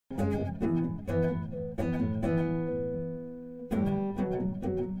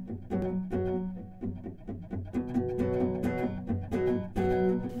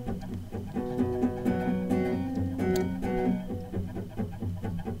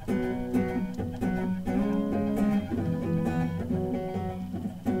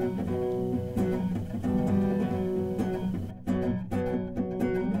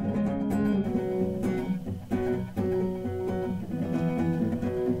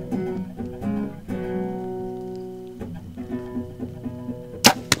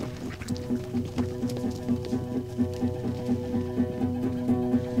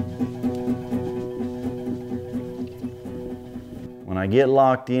When I get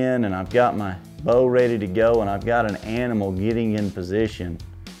locked in and I've got my bow ready to go and I've got an animal getting in position,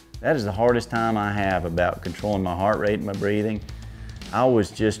 that is the hardest time I have about controlling my heart rate and my breathing. I was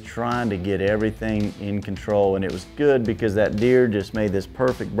just trying to get everything in control, and it was good because that deer just made this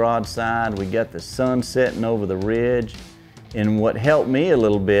perfect broadside. We got the sun setting over the ridge, and what helped me a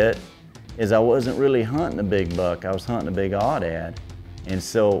little bit is I wasn't really hunting a big buck, I was hunting a big aoudad. And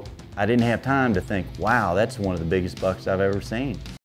so I didn't have time to think, wow, that's one of the biggest bucks I've ever seen.